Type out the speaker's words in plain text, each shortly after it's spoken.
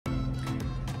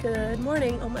Good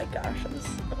morning. Oh my gosh, I'm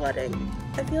sweating.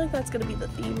 I feel like that's gonna be the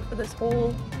theme for this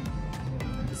whole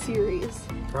series.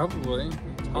 Probably.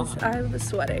 It's hot. I'm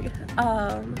sweating. It's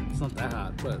not that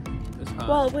hot, but it's hot.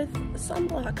 Well, with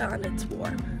sunblock on, it's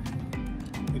warm.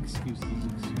 Excuses.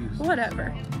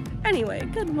 Whatever. Anyway,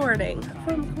 good morning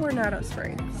from Coronado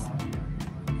Springs.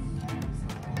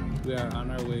 We are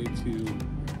on our way to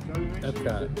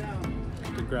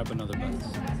Epcot to grab another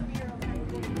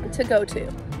bus. To go to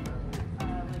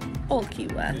Old Key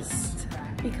West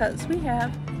because we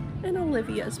have an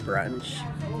Olivia's brunch,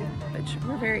 which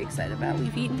we're very excited about.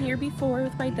 We've eaten here before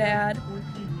with my dad,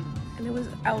 and it was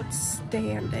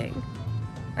outstanding.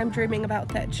 I'm dreaming about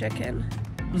that chicken.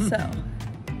 So,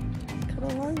 come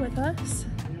along with us,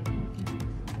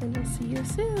 and we'll see you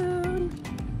soon.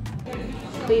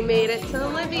 We made it to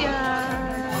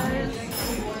Olivia's.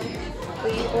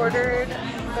 We ordered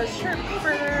the shrimp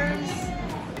fritters.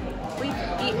 We've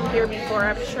eaten here before.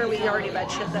 I'm sure we already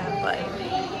mentioned that, but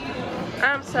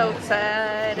I'm so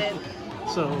excited.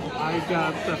 So I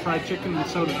got the fried chicken and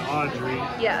so did Audrey.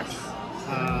 Yes.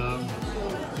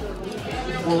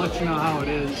 We'll let you know how it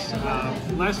is.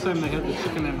 Last time they had the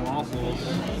chicken and waffles,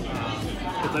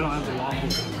 but they don't have the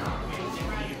waffles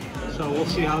anymore. So we'll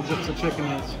see how just the chicken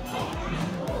is.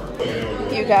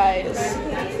 You guys,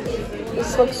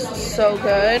 this looks so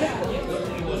good.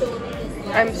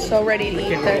 I'm so ready to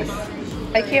eat this.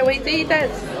 I can't wait to eat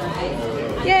this.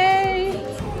 Yay!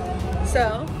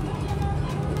 So,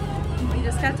 we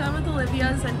just got done with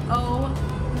Olivia's and oh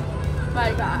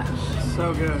my gosh.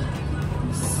 So good.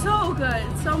 So good.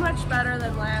 So much better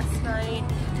than last night.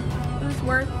 It was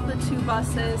worth the 2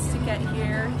 buses to get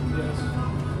here. Yes.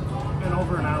 In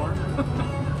over an hour.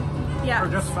 Yes. Or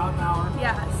just about an hour.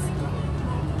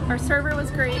 Yes. Our server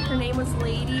was great. Her name was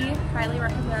Lady. Highly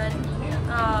recommend.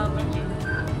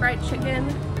 Fried chicken.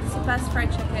 It's the best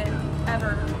fried chicken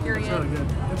ever, period. It's really good.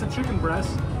 It's a chicken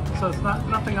breast, so it's not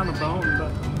nothing on the bone,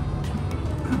 but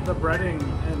the breading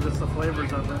and just the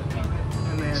flavors of it.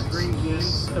 And they had green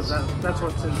beans, because that's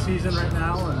what's in season right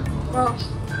now. And oh,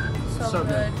 so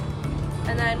good.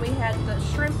 And then we had the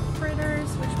shrimp fritters,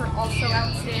 which were also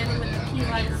outstanding with the key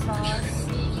lime sauce.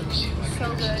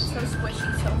 So good, so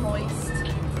squishy, so moist.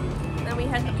 Then we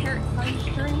had the carrot punch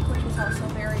drink, which was also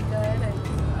very good,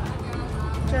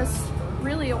 and just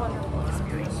really a wonderful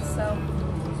experience. So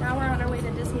now we're on our way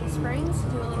to Disney Springs to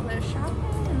do a little bit of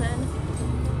shopping, and then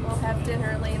we'll have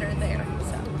dinner later there.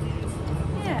 So,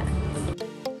 yeah.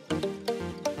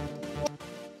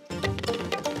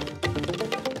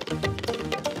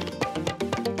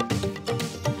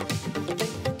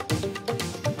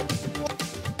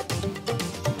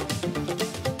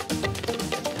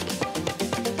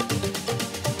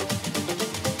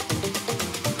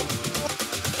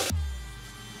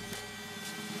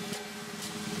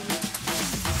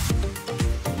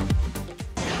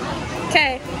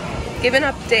 Okay, give an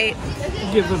update.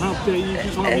 give an update. You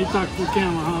just want me to talk to the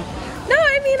camera, huh? No,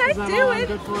 I mean, I do it.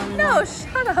 No,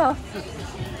 shut up.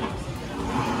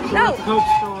 So No. at the Coke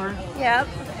store. Yep.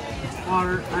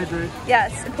 Water, hydrate.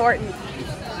 Yes, important.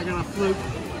 I got a flute.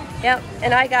 Yep,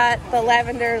 and I got the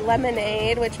lavender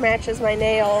lemonade, which matches my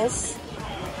nails.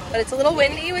 But it's a little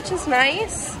windy, which is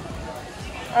nice.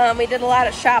 We did a lot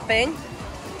of shopping.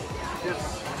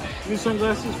 Yes. New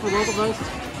sunglasses for both of us.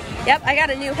 Yep, I got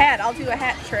a new hat. I'll do a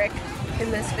hat trick in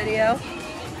this video.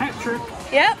 Hat trick.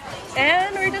 Yep,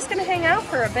 and we're just gonna hang out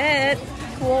for a bit,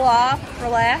 cool off,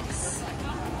 relax,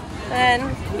 and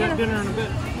We got dinner in a bit.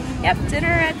 Yep, dinner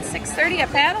at 6:30 at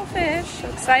Paddlefish.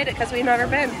 I'm excited because we've never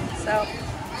been, so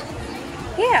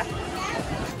yeah.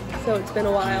 So it's been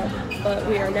a while, but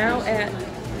we are now at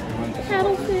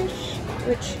Paddlefish,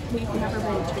 which we've never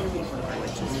been to before,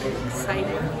 which is very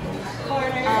exciting. We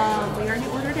already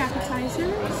ordered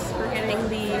appetizers. We're getting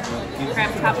the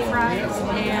crab top fries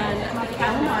and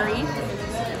calamari.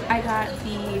 I got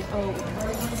the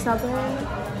Southern,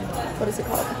 what is it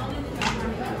called?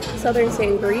 Southern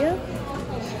Sangria.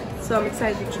 So I'm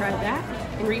excited to try that.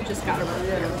 And Reed just got a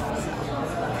burger.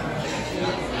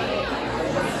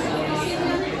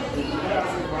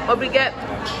 What'd we get?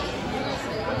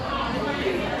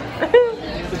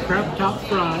 The crab top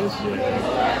fries.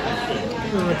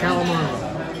 And the calamari.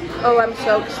 Oh, I'm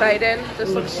so excited.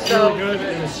 This looks so really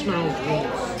good and it smells good.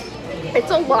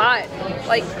 It's a lot.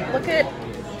 Like, look at,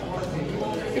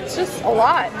 it's just a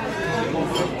lot.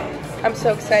 I'm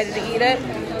so excited to eat it.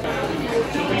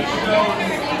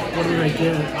 What did I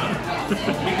get?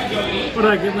 What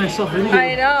did I get myself into?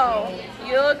 I know.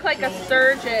 You look like a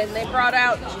surgeon. They brought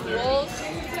out tools.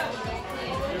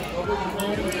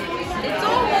 It's a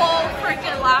whole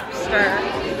freaking lobster.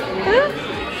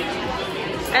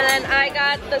 And then I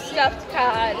got the stuffed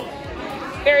cod.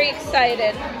 Very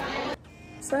excited.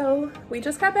 So we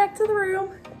just got back to the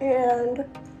room and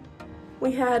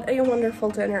we had a wonderful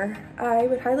dinner. I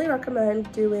would highly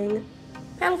recommend doing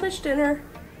paddlefish dinner.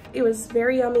 It was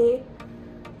very yummy.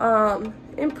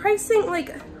 And pricing,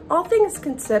 like, all things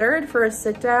considered for a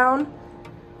sit down,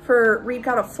 Reed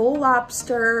got a full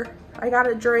lobster, I got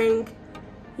a drink,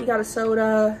 he got a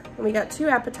soda, and we got 2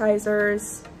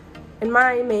 appetizers, and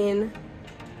my main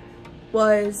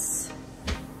was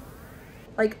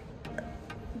like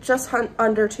just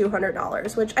under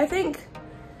 $200, which I think,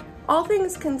 all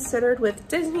things considered with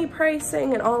Disney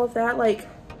pricing and all of that, like,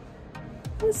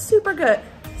 it was super good.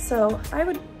 So I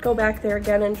would go back there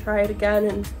again and try it again,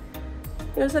 and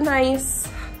it was a nice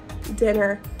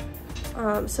dinner.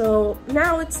 So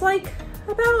now it's like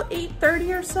about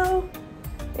 8:30 or so,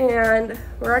 and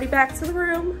we're already back to the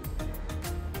room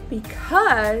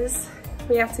because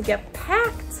we have to get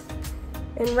packed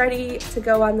and ready to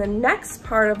go on the next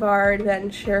part of our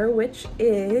adventure, which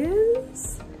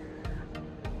is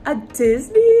a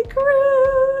Disney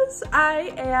cruise.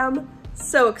 I am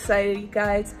so excited, you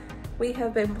guys. We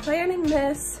have been planning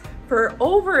this for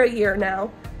over a year now,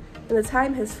 and the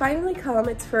time has finally come.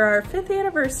 It's for our 5th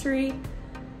anniversary,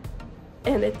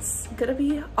 and it's gonna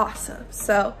be awesome.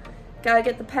 So, gotta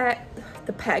get the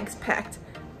bags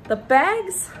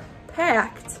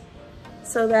packed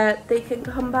so that they can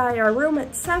come by our room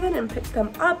at 7 and pick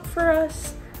them up for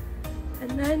us,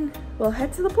 and then we'll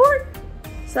head to the port.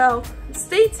 So,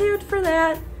 stay tuned for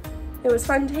that. It was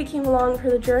fun taking you along for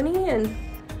the journey, and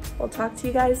we'll talk to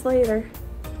you guys later.